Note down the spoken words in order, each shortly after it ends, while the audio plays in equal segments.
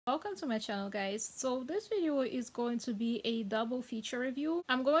Welcome to my channel, guys. So this video is going to be a double feature review.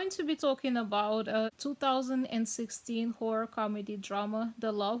 I'm going to be talking about a 2016 horror comedy drama,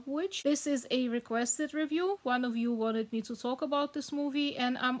 The Love Witch. This is a requested review. One of you wanted me to talk about this movie,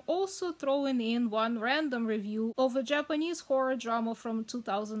 and I'm also throwing in one random review of a Japanese horror drama from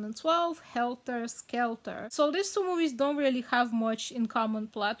 2012, Helter Skelter. So these two movies don't really have much in common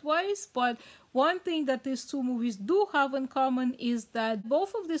plot-wise, but one thing that these two movies do have in common is that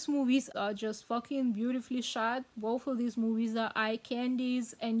both of these movies are just fucking beautifully shot. Both of these movies are eye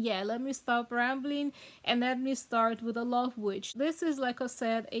candies. And yeah, let me stop rambling and let me start with The Love Witch. This is, like I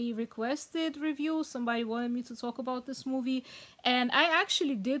said, a requested review. Somebody wanted me to talk about this movie, and I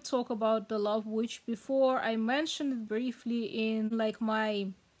actually did talk about The Love Witch before. I mentioned it briefly in like my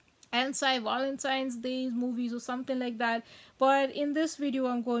anti-Valentine's Day movies or something like that, but in this video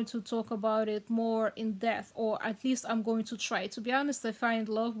I'm going to talk about it more in depth, or at least I'm going to try. To be honest, I find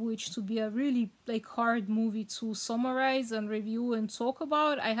Love Witch to be a really like hard movie to summarize and review and talk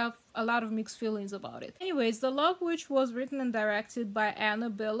about. I have a lot of mixed feelings about it. Anyways, The Love Witch was written and directed by Anna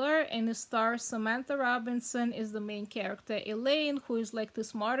Biller, and it stars Samantha Robinson is the main character, Elaine, who is like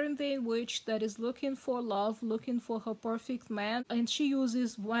this modern day witch that is looking for love, looking for her perfect man, and she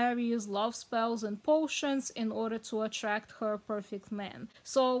uses various love spells and potions in order to attract her perfect man.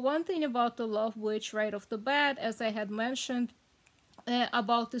 So one thing about The Love Witch right off the bat, as I had mentioned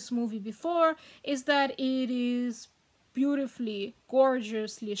about this movie before, is that it is beautifully,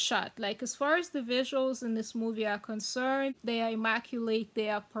 gorgeously shot. Like, as far as the visuals in this movie are concerned, they are immaculate, they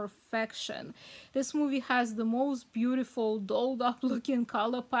are perfection. This movie has the most beautiful dolled up looking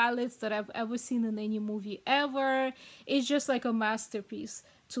color palettes that I've ever seen in any movie ever. It's just like a masterpiece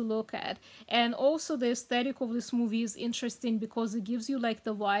to look at. And also the aesthetic of this movie is interesting because it gives you like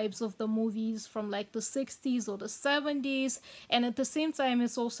the vibes of the movies from like the 60s or the 70s, and at the same time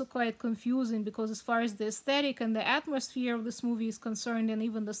it's also quite confusing because as far as the aesthetic and the atmosphere of this movie is concerned, and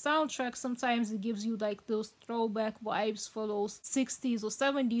even the soundtrack, sometimes it gives you like those throwback vibes for those 60s or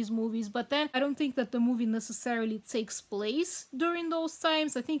 70s movies, but then I don't think that the movie necessarily takes place during those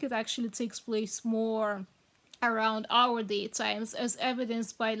times. I think it actually takes place more around our day times, as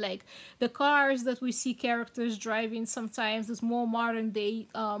evidenced by like the cars that we see characters driving. Sometimes it's more modern day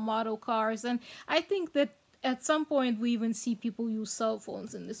model cars, and I think that at some point we even see people use cell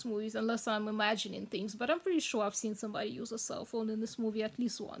phones in these movies, unless I'm imagining things, but I'm pretty sure I've seen somebody use a cell phone in this movie at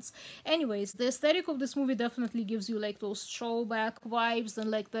least once. Anyways, the aesthetic of this movie definitely gives you like those throwback vibes,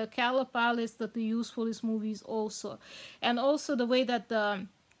 and like the color palettes that they use for this movie also, and also the way that the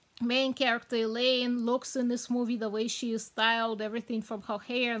main character Elaine looks in this movie, the way she is styled, everything from her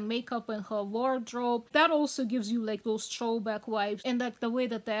hair and makeup and her wardrobe, that also gives you like those throwback vibes, and like the way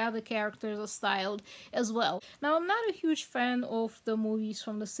that the other characters are styled as well. Now, I'm not a huge fan of the movies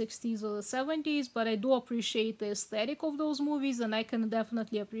from the 60s or the 70s, but I do appreciate the aesthetic of those movies, and I can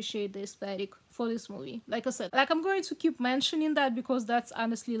definitely appreciate the aesthetic for this movie. Like I said, like I'm going to keep mentioning that because that's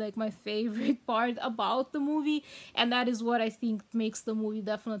honestly like my favorite part about the movie, and that is what I think makes the movie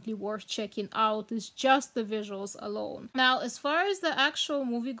definitely worth checking out, is just the visuals alone. Now, as far as the actual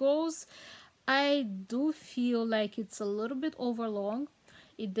movie goes, I do feel like it's a little bit overlong.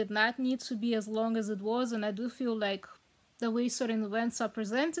 It did not need to be as long as it was, and I do feel like the way certain events are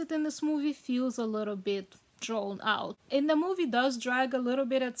presented in this movie feels a little bit drawn out. And the movie does drag a little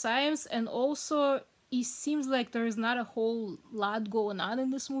bit at times, and also it seems like there is not a whole lot going on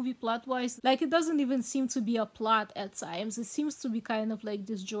in this movie plot-wise. Like, it doesn't even seem to be a plot at times. It seems to be kind of like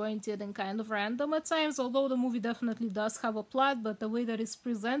disjointed and kind of random at times, although the movie definitely does have a plot, but the way that it's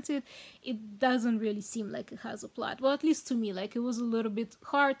presented, it doesn't really seem like it has a plot. Well, at least to me, like, it was a little bit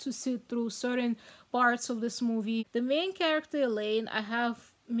hard to sit through certain parts of this movie. The main character, Elaine, I have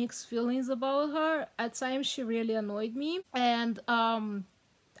mixed feelings about her. At times she really annoyed me, and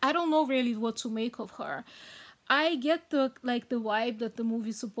I don't know really what to make of her. I get the vibe that the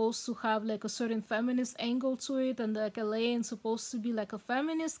movie is supposed to have like a certain feminist angle to it, and like Elaine supposed to be like a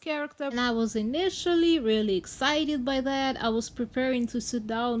feminist character, and I was initially really excited by that. I was preparing to sit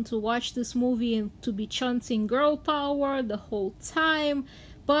down to watch this movie and to be chanting girl power the whole time,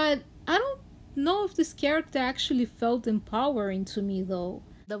 but I don't know if this character actually felt empowering to me though.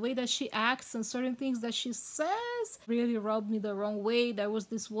 The way that she acts and certain things that she says really rubbed me the wrong way. There was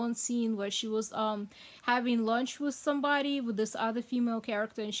this one scene where she was having lunch with somebody, with this other female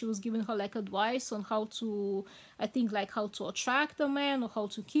character, and she was giving her like advice on how to I think like how to attract a man or how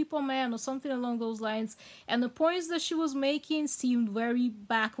to keep a man or something along those lines. And the points that she was making seemed very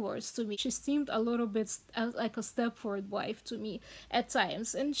backwards to me. She seemed a little bit like a Stepford wife to me at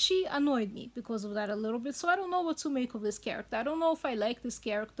times, and she annoyed me because of that a little bit. So I don't know what to make of this character. I don't know if I like this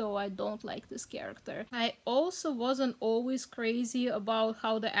character or I don't like this character. I also wasn't always crazy about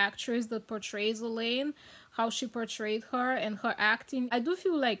how the actress that portrays Elaine, how she portrayed her and her acting. I do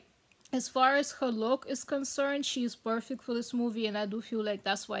feel like as far as her look is concerned, she is perfect for this movie, and I do feel like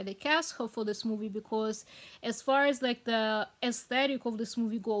that's why they cast her for this movie, because as far as like the aesthetic of this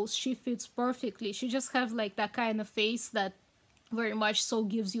movie goes, she fits perfectly. She just has like that kind of face that very much so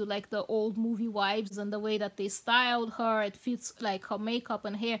gives you like the old movie vibes, and the way that they styled her, it fits like her makeup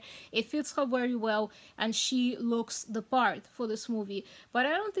and hair, it fits her very well, and she looks the part for this movie. But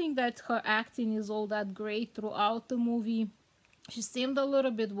I don't think that her acting is all that great throughout the movie. She seemed a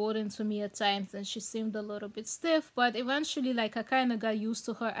little bit wooden to me at times, and she seemed a little bit stiff, but eventually like I kind of got used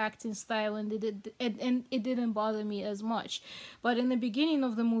to her acting style, and it didn't bother me as much. But in the beginning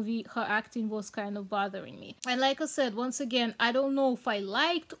of the movie, her acting was kind of bothering me. And like I said, once again, I don't know if I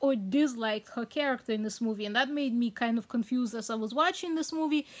liked or disliked her character in this movie, and that made me kind of confused as I was watching this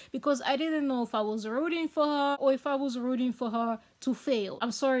movie, because I didn't know if I was rooting for her or if I was rooting for her to fail.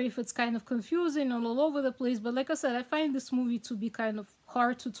 I'm sorry if it's kind of confusing and all over the place, but like I said, I find this movie to be kind of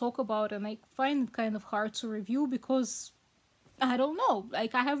hard to talk about, and I find it kind of hard to review because I don't know,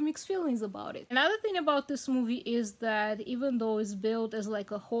 like I have mixed feelings about it. Another thing about this movie is that even though it's built as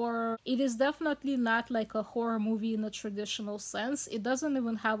like a horror, it is definitely not like a horror movie in a traditional sense. It doesn't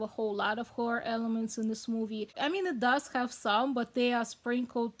even have a whole lot of horror elements in this movie. I mean, it does have some, but they are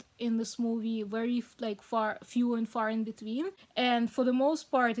sprinkled in this movie very like few and far in between. And for the most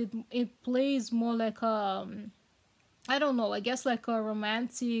part, it plays more like I don't know, I guess like a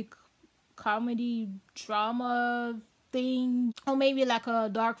romantic comedy drama thing, or maybe like a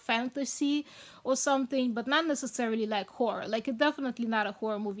dark fantasy or something, but not necessarily like horror. Like, it's definitely not a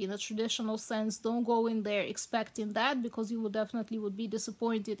horror movie in a traditional sense. Don't go in there expecting that, because you would definitely be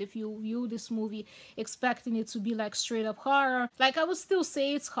disappointed if you view this movie expecting it to be like straight up horror. Like, I would still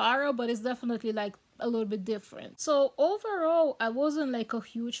say it's horror, but it's definitely like a little bit different. So overall, I wasn't like a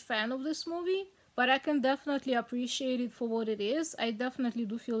huge fan of this movie, but I can definitely appreciate it for what it is. I definitely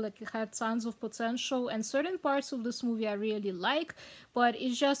do feel like it had tons of potential, and certain parts of this movie I really like, but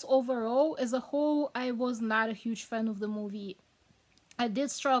it's just overall, as a whole, I was not a huge fan of the movie. I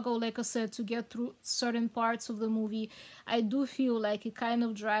did struggle, like I said, to get through certain parts of the movie. I do feel like it kind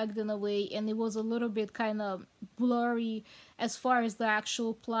of dragged in a way, and it was a little bit kind of blurry as far as the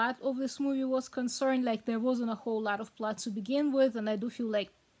actual plot of this movie was concerned. Like, there wasn't a whole lot of plot to begin with, and I do feel like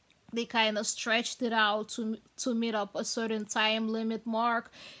they kind of stretched it out to meet up a certain time limit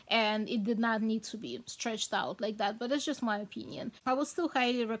mark, and it did not need to be stretched out like that. But that's just my opinion. I would still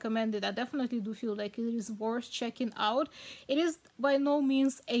highly recommend it. I definitely do feel like it is worth checking out. It is by no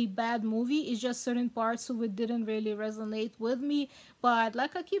means a bad movie. It's just certain parts of it didn't really resonate with me. But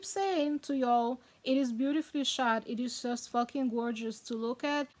like I keep saying to y'all, it is beautifully shot. It is just fucking gorgeous to look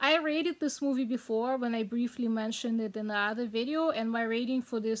at. I rated this movie before when I briefly mentioned it in the other video, and my rating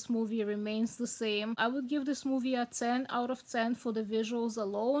for this movie remains the same. I would give this movie a 10 out of 10 for the visuals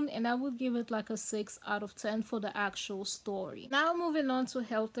alone, and I would give it like a 6 out of 10 for the actual story. Now moving on to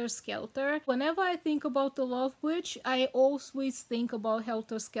Helter Skelter. Whenever I think about The Love Witch, I always think about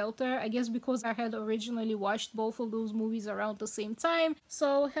Helter Skelter. I guess because I had originally watched both of those movies around the same time.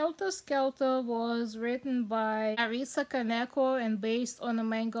 So Helter Skelter was written by Arisa Kaneko and based on a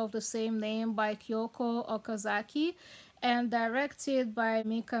manga of the same name by Kyoko Okazaki, and directed by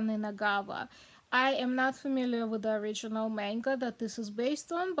Mika Ninagawa. I am not familiar with the original manga that this is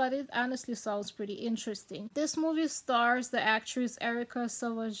based on, but it honestly sounds pretty interesting. This movie stars the actress Erika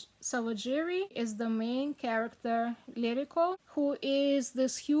Sawajiri is the main character, Liriko, who is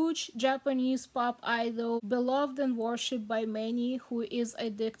this huge Japanese pop idol, beloved and worshipped by many, who is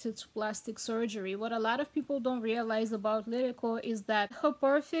addicted to plastic surgery. What a lot of people don't realize about Liriko is that her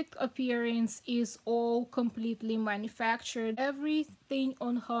perfect appearance is all completely manufactured. Everything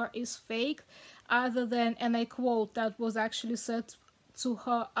on her is fake, other than, and I quote, that was actually said to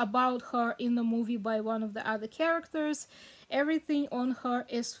her about her in the movie by one of the other characters. Everything on her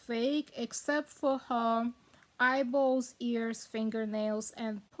is fake except for her eyeballs, ears, fingernails,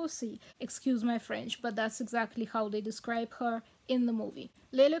 and pussy. Excuse my French, but that's exactly how they describe her in the movie.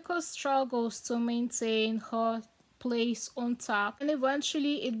 Lilico struggles to maintain her place on top, and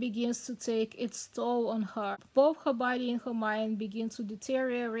eventually it begins to take its toll on her. Both her body and her mind begin to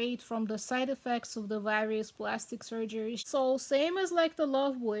deteriorate from the side effects of the various plastic surgeries. So same as like the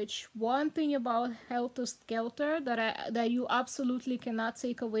Love Witch, one thing about Helter Skelter that you absolutely cannot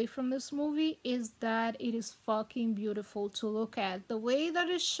take away from this movie is that it is fucking beautiful to look at. The way that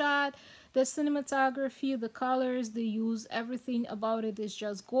it's shot, the cinematography, the colors they use, everything about it is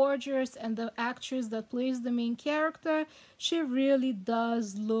just gorgeous. And the actress that plays the main character, she really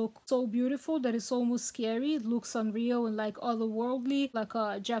does look so beautiful that it's almost scary. It looks unreal and like otherworldly, like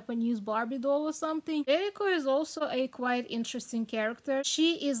a Japanese Barbie doll or something. Eriko is also a quite interesting character.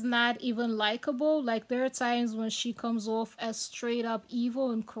 She is not even likable. Like there are times when she comes off as straight up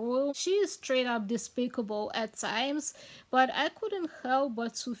evil and cruel. She is straight up despicable at times, but I couldn't help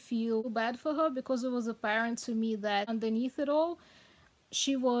but to feel bad for her because it was apparent to me that underneath it all,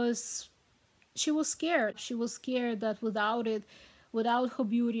 she was scared. She was scared that without her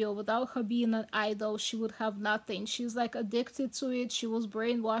beauty or without her being an idol, she would have nothing. She's like addicted to it. She was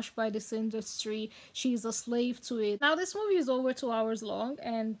brainwashed by this industry. She's a slave to it. Now this movie is over 2 hours long,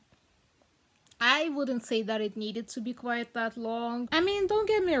 and I wouldn't say that it needed to be quite that long. I mean, don't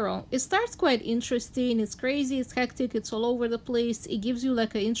get me wrong, it starts quite interesting, it's crazy, it's hectic, it's all over the place. It gives you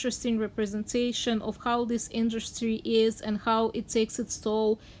like an interesting representation of how this industry is and how it takes its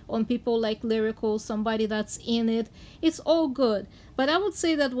toll on people like Lyrical, somebody that's in it. It's all good. But I would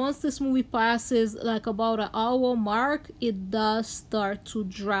say that once this movie passes like about an hour mark, it does start to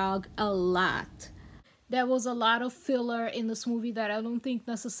drag a lot. There was a lot of filler in this movie that I don't think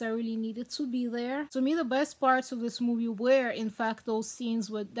necessarily needed to be there. To me, the best parts of this movie were, in fact, those scenes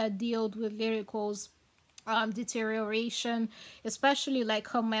that dealt with Lyrical's deterioration, especially like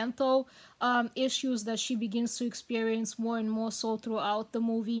her mental issues that she begins to experience more and more so throughout the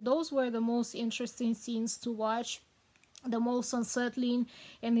movie. Those were the most interesting scenes to watch, the most unsettling,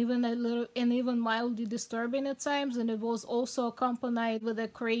 and even mildly disturbing at times, and it was also accompanied with the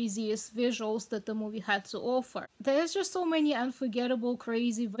craziest visuals that the movie had to offer. There's just so many unforgettable,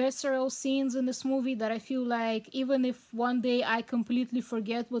 crazy, visceral scenes in this movie that I feel like even if one day I completely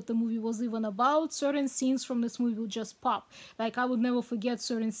forget what the movie was even about, certain scenes from this movie would just pop. Like I would never forget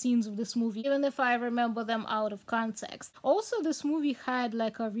certain scenes of this movie, even if I remember them out of context. Also, this movie had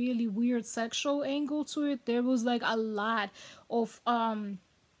like a really weird sexual angle to it. There was like a lot of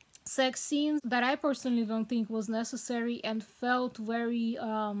sex scenes that I personally don't think was necessary and felt very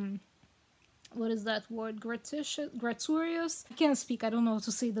what is that word? Gratuitous? I can't speak. I don't know how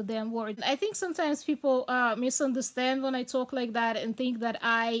to say the damn word. I think sometimes people misunderstand when I talk like that and think that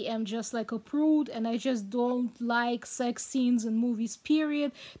I am just like a prude and I just don't like sex scenes in movies,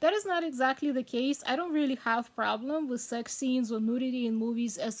 period. That is not exactly the case. I don't really have problem with sex scenes or nudity in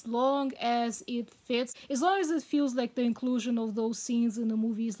movies as long as it fits. As long as it feels like the inclusion of those scenes in the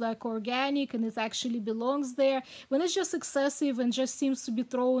movie is like organic and it actually belongs there. When it's just excessive and just seems to be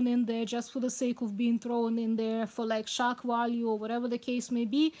thrown in there just for the sake of being thrown in there for like shock value or whatever the case may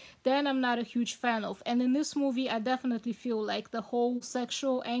be, then I'm not a huge fan of. And in this movie, I definitely feel like the whole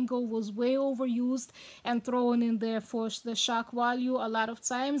sexual angle was way overused and thrown in there for the shock value a lot of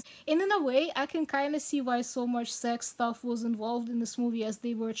times. And in a way, I can kind of see why so much sex stuff was involved in this movie, as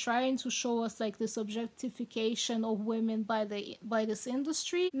they were trying to show us like this objectification of women by this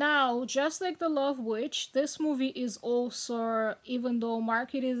industry. Now, just like the Love Witch, this movie is also, even though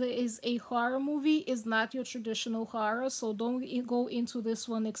marketed is a horror movie, is not your traditional horror, so don't go into this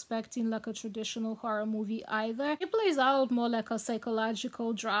one expecting like a traditional horror movie either. It plays out more like a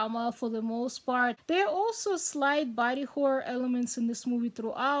psychological drama for the most part. There are also slight body horror elements in this movie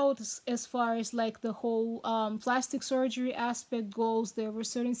throughout, as far as like the whole plastic surgery aspect goes. There were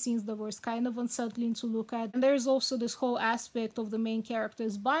certain scenes that were kind of unsettling to look at, and there's also this whole aspect of the main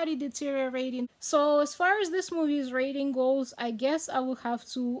character's body deteriorating. So as far as this movie's rating goes, I guess I will have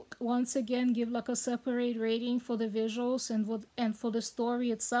to once again give like a separate rating for the visuals and for the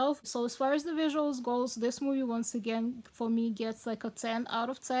story itself. So as far as the visuals goes, this movie once again for me gets like a 10 out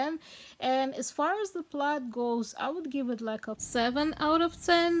of 10. And as far as the plot goes, I would give it like a 7 out of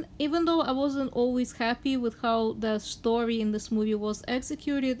 10. Even though I wasn't always happy with how the story in this movie was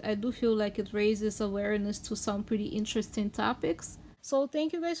executed, I do feel like it raises awareness to some pretty interesting topics. So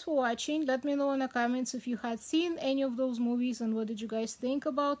thank you guys for watching. Let me know in the comments if you had seen any of those movies and what did you guys think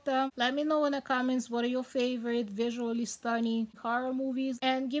about them. Let me know in the comments what are your favorite visually stunning horror movies,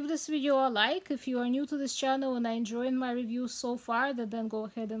 and give this video a like if you are new to this channel and are enjoying my reviews so far. Then go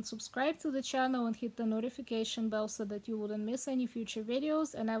ahead and subscribe to the channel and hit the notification bell so that you wouldn't miss any future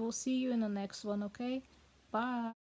videos, and I will see you in the next one. Okay, bye.